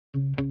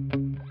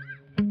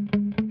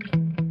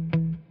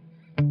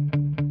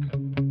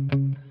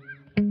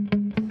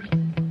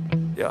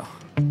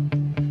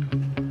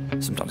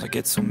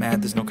get so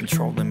mad, there's no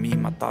controlling me.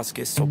 My thoughts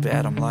get so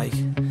bad, I'm like,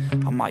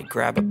 I might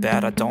grab a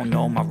bat, I don't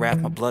know. My wrath,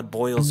 my blood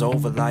boils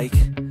over like,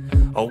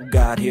 oh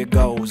God, here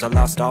goes. I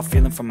lost all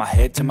feeling from my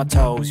head to my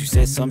toes. You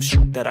said some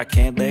shit that I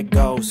can't let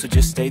go, so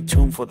just stay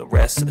tuned for the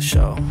rest of the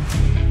show.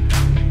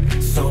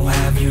 So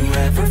have you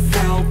ever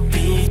felt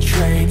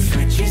betrayed?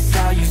 Switches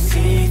how you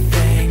see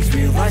things,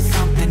 realize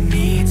something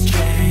needs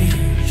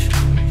change.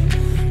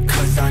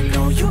 Cause I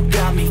know you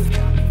got me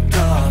f***ed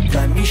up,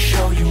 let me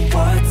show you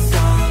what's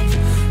up.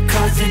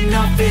 Cause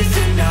enough is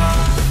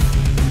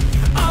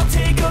enough. I'll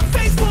take a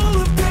face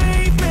full of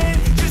pavement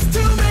just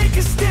to make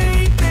a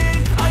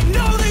statement. I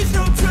know there's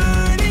no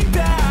turning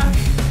back.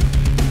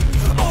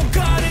 Oh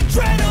God,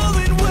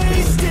 adrenaline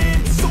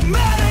wasted, so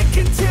mad I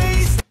can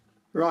taste.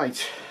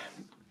 Right.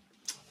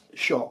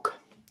 Shock.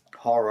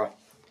 Horror.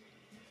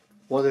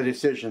 What a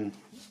decision.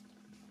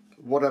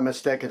 What a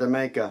mistake of the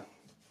maker.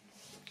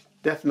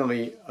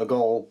 Definitely a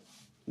goal.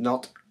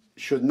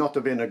 Should not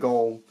have been a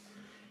goal.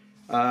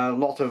 A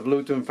lot of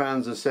Luton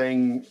fans are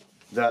saying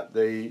that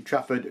the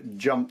Trafford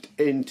jumped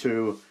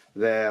into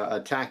their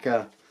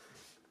attacker,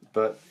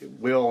 but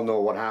we all know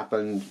what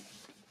happened.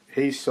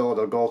 He saw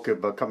the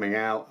goalkeeper coming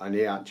out and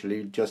he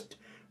actually just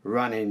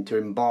ran into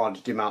him,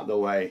 barged him out the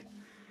way.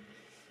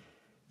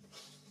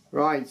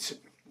 Right.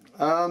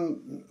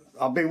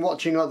 I've been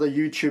watching other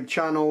YouTube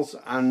channels,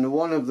 and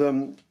one of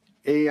them,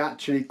 he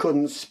actually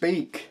couldn't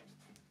speak.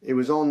 It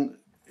was on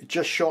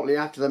just shortly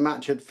after the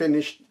match had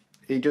finished.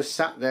 He just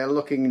sat there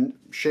looking,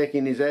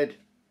 shaking his head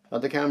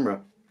at the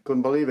camera.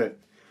 Couldn't believe it.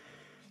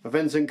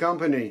 Vincent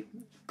Kompany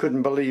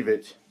couldn't believe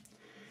it.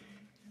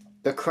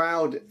 The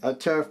crowd at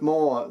Turf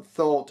Moor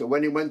thought that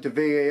when it went to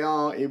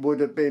VAR it would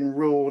have been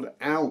ruled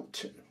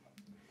out.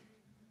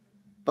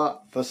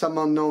 But for some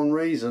unknown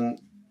reason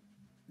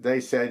they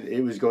said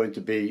it was going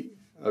to be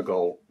a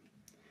goal.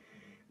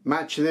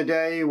 Match of the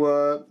day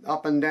were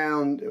up and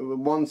down.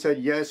 One said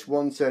yes,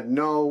 one said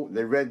no.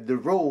 They read the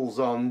rules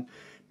on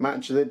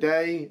Match of the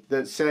Day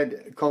that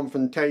said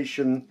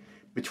confrontation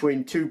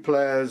between two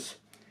players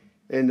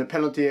in the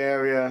penalty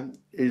area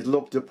is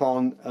looked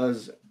upon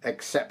as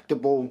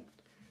acceptable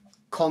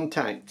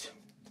contact,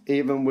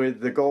 even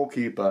with the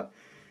goalkeeper,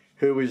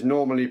 who is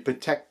normally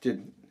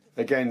protected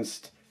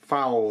against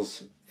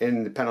fouls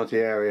in the penalty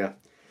area.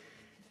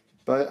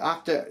 But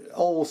after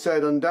all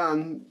said and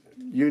done,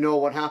 you know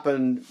what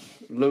happened.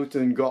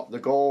 Luton got the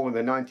goal in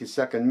the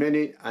 92nd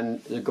minute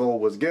and the goal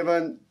was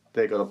given.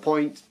 They got a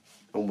point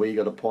and we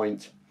got a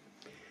point.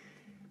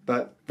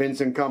 But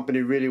Vincent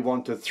Kompany really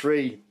wanted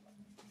 3,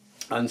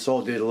 and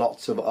so did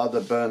lots of other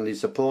Burnley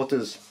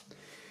supporters.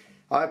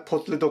 I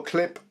put a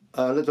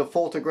little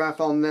photograph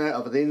on there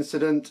of the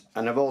incident,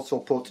 and I've also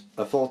put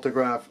a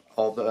photograph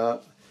of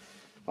the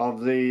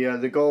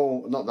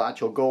goal, not the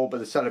actual goal, but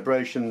the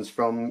celebrations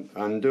from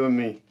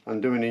Anduni,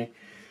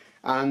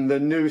 and the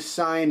new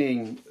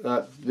signing,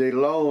 the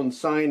loan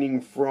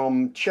signing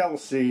from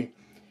Chelsea.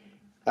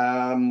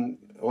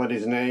 What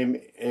his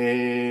name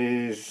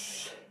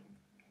is,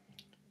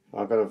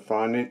 I've got to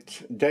find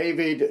it.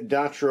 David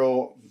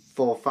Datro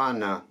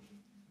Fofana,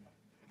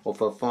 or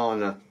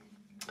Fofana.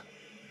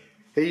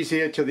 He's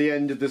here to the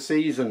end of the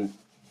season.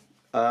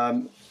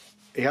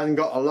 He hasn't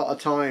got a lot of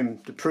time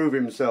to prove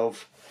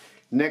himself.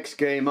 Next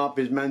game up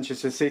is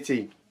Manchester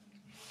City.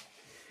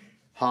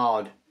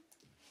 Hard.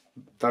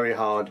 Very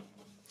hard.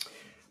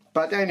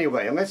 But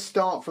anyway, let's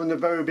start from the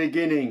very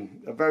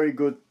beginning. A very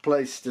good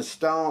place to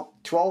start.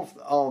 12th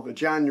of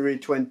January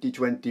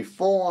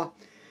 2024.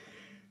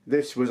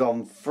 This was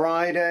on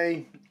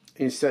Friday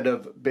instead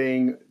of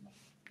being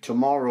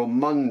tomorrow,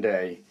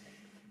 Monday,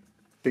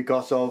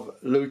 because of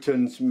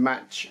Luton's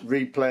match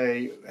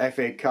replay,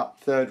 FA Cup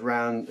third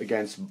round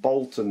against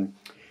Bolton.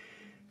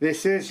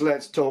 This is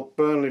Let's Talk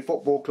Burnley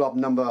Football Club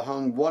number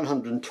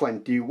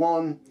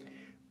 121.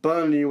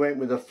 Burnley went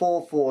with a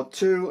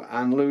 4-4-2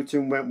 and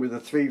Luton went with a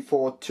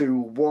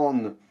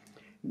 3-4-2-1.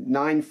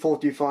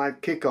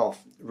 9:45 kickoff.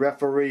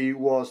 Referee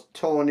was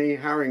Tony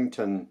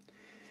Harrington.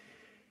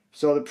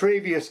 So the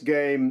previous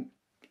game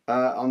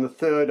on the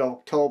 3rd of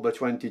October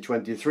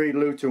 2023,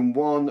 Luton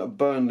 1,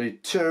 Burnley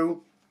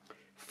 2.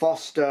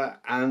 Foster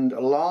and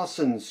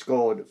Larson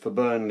scored for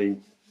Burnley.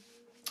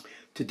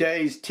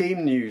 Today's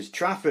team news: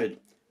 Trafford,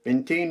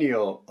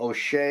 Bentinho,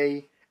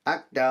 O'Shea,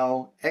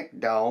 Ekdal,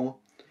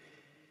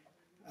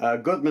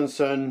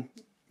 Goodmanson,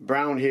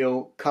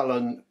 Brownhill,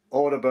 Cullen,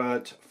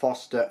 Audibert,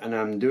 Foster and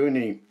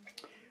Amdouni.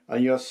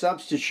 And your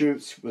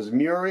substitutes was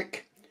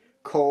Muric,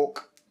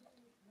 Cork,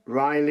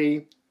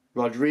 Riley,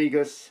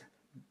 Rodriguez,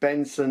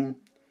 Benson,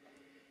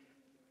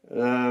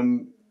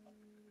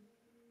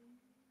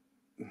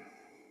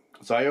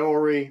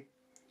 Zaori,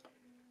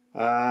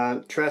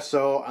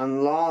 Tresso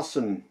and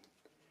Larson.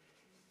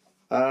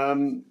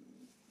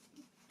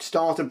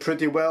 Started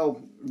pretty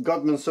well.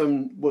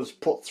 Godmanson was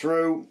put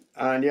through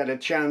and he had a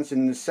chance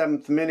in the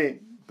 7th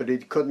minute, but he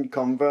couldn't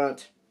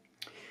convert.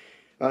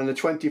 And the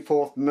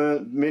 24th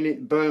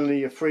minute,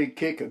 Burnley a free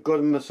kick.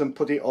 Godmanson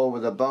put it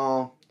over the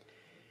bar.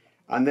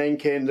 And then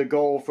came the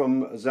goal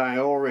from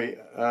Zaori,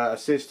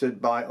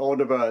 assisted by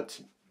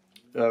Audibert.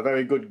 A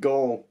very good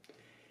goal.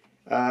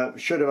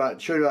 Should have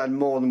had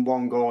more than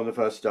one goal in the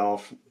first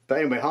half. But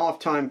anyway, half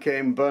time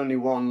came, Burnley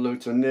 1,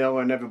 Luton 0,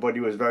 and everybody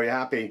was very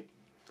happy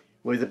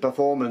with the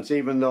performance,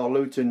 even though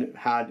Luton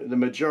had the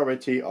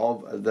majority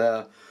of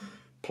their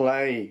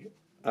play.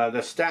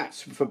 The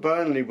stats for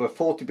Burnley were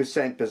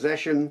 40%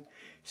 possession,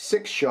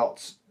 6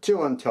 shots,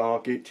 2 on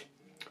target,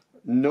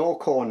 no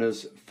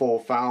corners,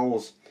 4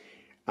 fouls.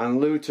 And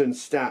Luton's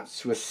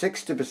stats were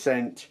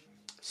 60%,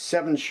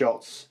 7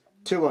 shots,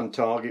 2 on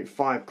target,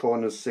 5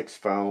 corners, 6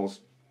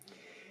 fouls.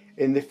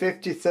 In the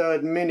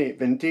 53rd minute,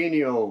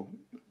 Ventinho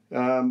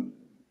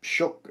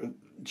shook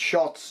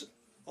shots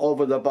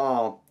over the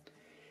bar.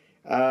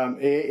 I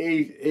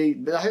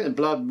think the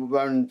blood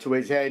ran to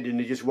his head and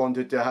he just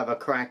wanted to have a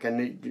crack,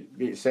 and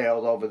it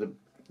sailed over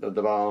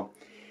the bar.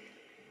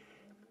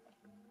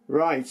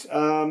 Right,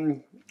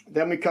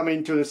 then we come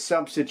into the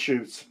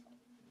substitutes.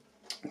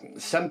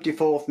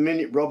 74th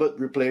minute, Robert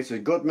replaces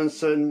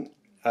Goodmanson.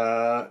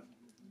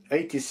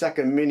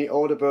 82nd minute,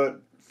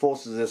 Odebert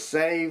forces a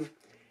save.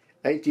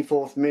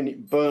 84th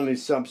minute, Burnley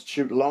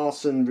substitute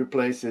Larson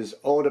replaces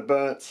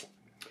Odebert,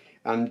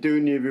 and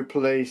Dooney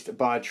replaced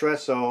by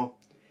Treso.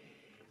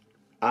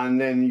 And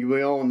then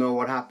we all know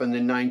what happened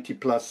in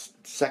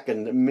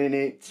 90+2nd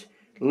minute.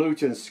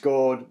 Luton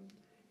scored.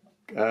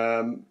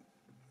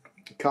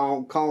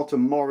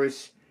 Carlton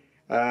Morris,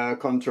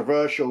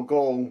 controversial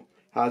goal,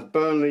 has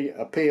Burnley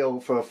appeal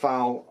for a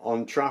foul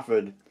on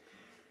Trafford.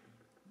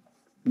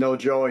 No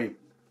joy.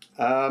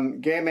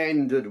 Game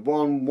ended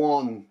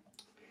 1-1.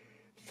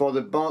 For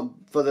the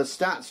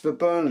stats for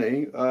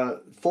Burnley,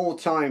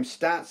 full-time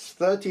stats,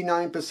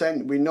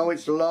 39%. We know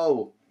it's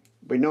low.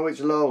 We know it's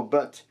low,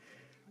 but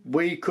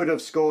we could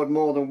have scored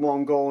more than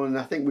one goal, and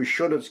I think we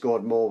should have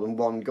scored more than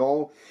one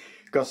goal,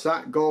 because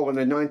that goal in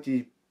the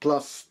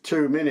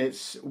 90+2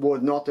 minutes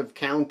would not have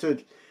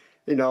counted,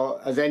 you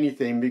know, as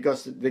anything,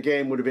 because the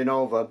game would have been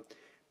over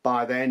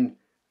by then,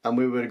 and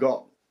we would have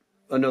got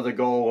another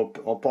goal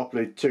or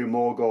possibly 2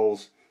 more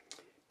goals.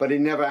 But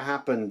it never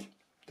happened.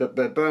 But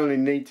Burnley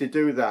need to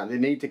do that. They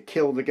need to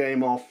kill the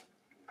game off.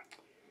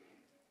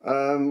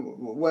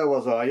 Where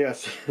was I?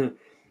 Yes.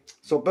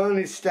 So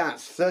Burnley's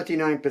stats,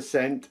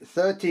 39%,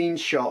 13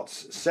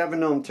 shots,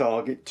 7 on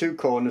target, 2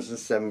 corners and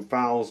 7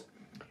 fouls.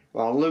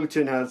 While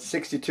Luton has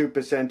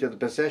 62% of the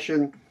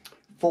possession,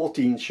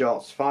 14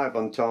 shots, 5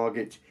 on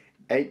target,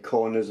 8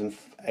 corners and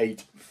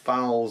 8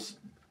 fouls.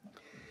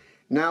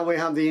 Now we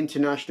have the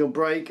international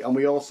break, and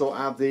we also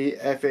have the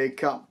FA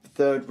Cup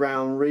 3rd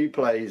round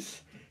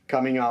replays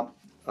coming up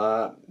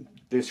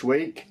this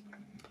week.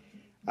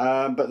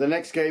 But the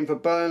next game for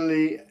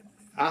Burnley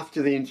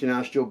after the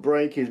international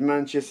break is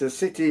Manchester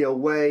City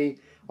away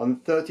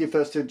on the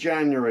 31st of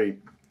January.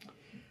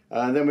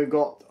 Then we've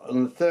got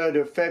on the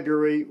 3rd of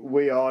February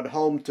we are at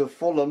home to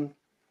Fulham.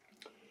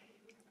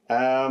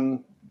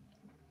 And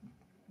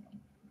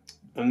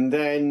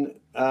then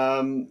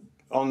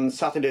on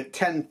Saturday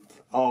 10th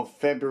of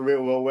February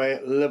we're away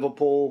at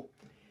Liverpool.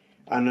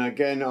 And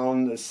again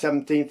on the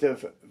 17th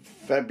of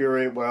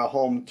February we're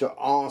home to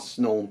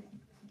Arsenal.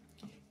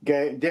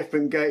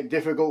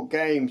 Difficult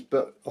games,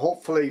 but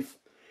hopefully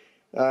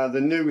the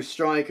new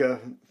striker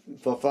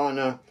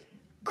Fofana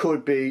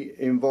could be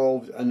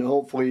involved, and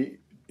hopefully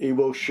he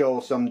will show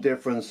some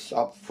difference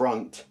up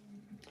front.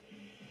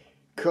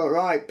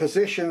 Right,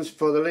 positions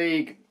for the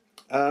league.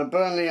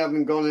 Burnley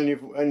haven't gone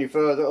any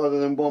further other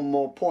than 1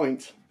 more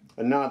point,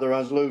 and neither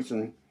has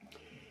Luton.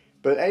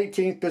 But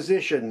 18th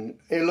position,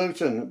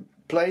 Luton,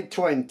 played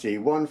 20,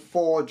 won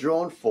 4,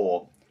 drawn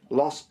 4,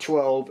 lost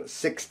 12,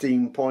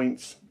 16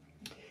 points.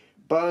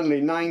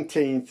 Burnley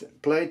 19th,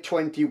 played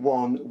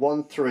 21,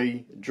 won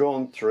 3,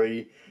 drawn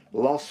 3,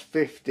 lost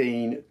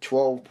 15,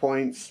 12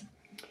 points.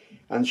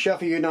 And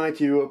Sheffield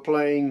United, who are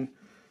playing,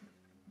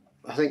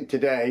 I think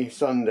today,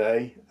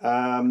 Sunday,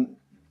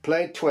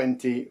 played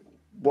 20,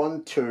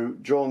 won 2,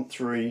 drawn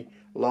 3,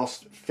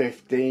 lost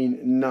 15,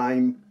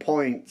 9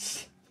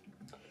 points.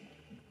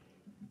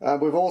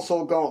 We've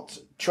also got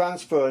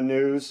transfer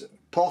news,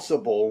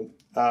 possible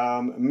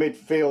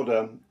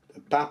midfielder,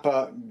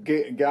 Papa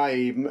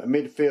Gaib,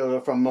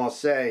 midfielder from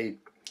Marseille.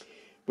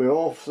 We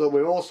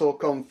also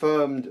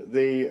confirmed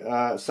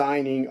the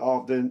signing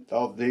of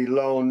the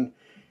loan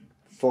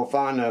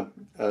Fofana,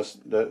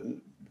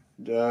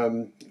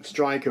 the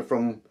striker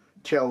from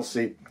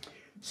Chelsea.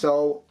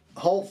 So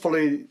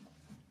hopefully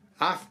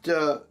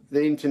after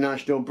the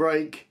international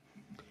break,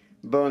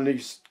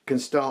 Burnley can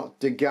start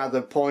to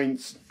gather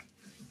points.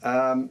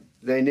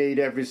 They need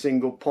every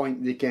single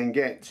point they can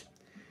get.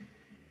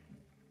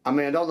 I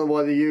mean, I don't know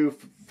whether you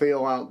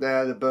feel out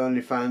there, the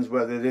Burnley fans,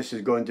 whether this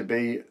is going to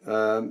be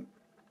an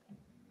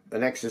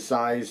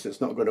exercise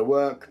that's not going to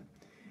work,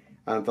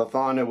 and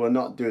Fofana will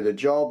not do the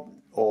job,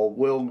 or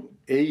will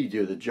he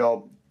do the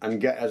job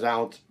and get us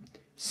out,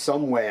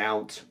 some way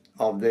out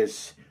of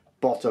this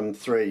bottom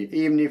 3,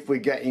 even if we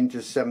get into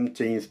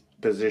 17th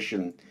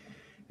position.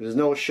 There's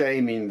no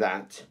shame in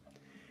that,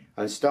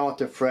 and start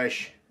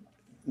afresh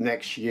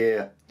next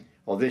year,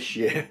 or this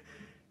year,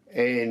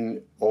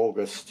 in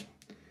August.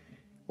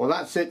 Well,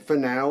 that's it for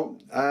now.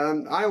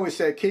 I always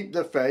say keep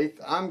the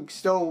faith. I'm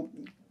still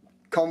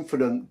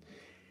confident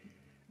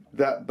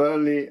that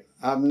Burnley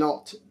have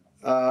not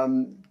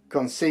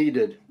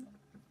conceded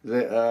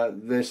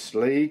this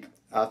league.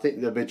 I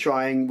think they'll be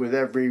trying with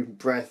every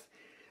breath.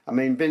 I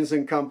mean,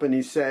 Vincent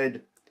Kompany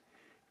said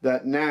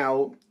that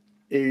now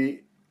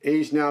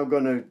he's now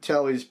going to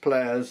tell his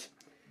players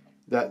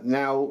that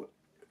now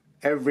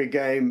every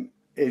game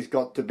is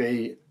got to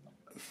be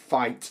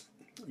fight.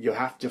 You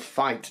have to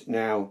fight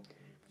now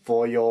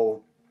for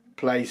your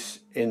place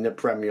in the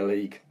Premier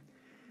League.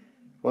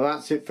 Well,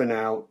 that's it for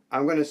now.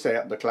 I'm going to say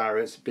up the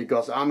Clarets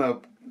because I'm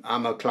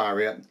a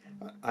Claret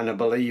and a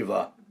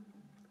believer.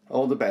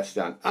 All the best,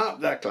 Dan. Up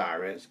the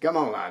Clarets. Come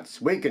on,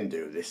 lads. We can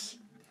do this.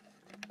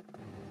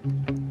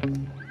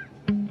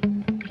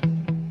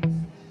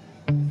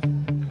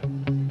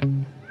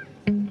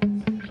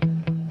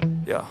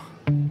 Yeah.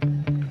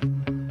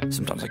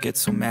 Sometimes I get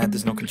so mad,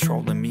 there's no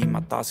controlling me.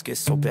 My thoughts get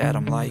so bad,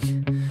 I'm like,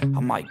 I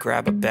might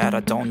grab a bat,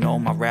 I don't know.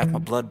 My wrath, my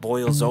blood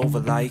boils over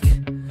like,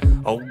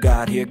 oh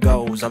God, here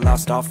goes. I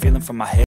lost all feeling from my head.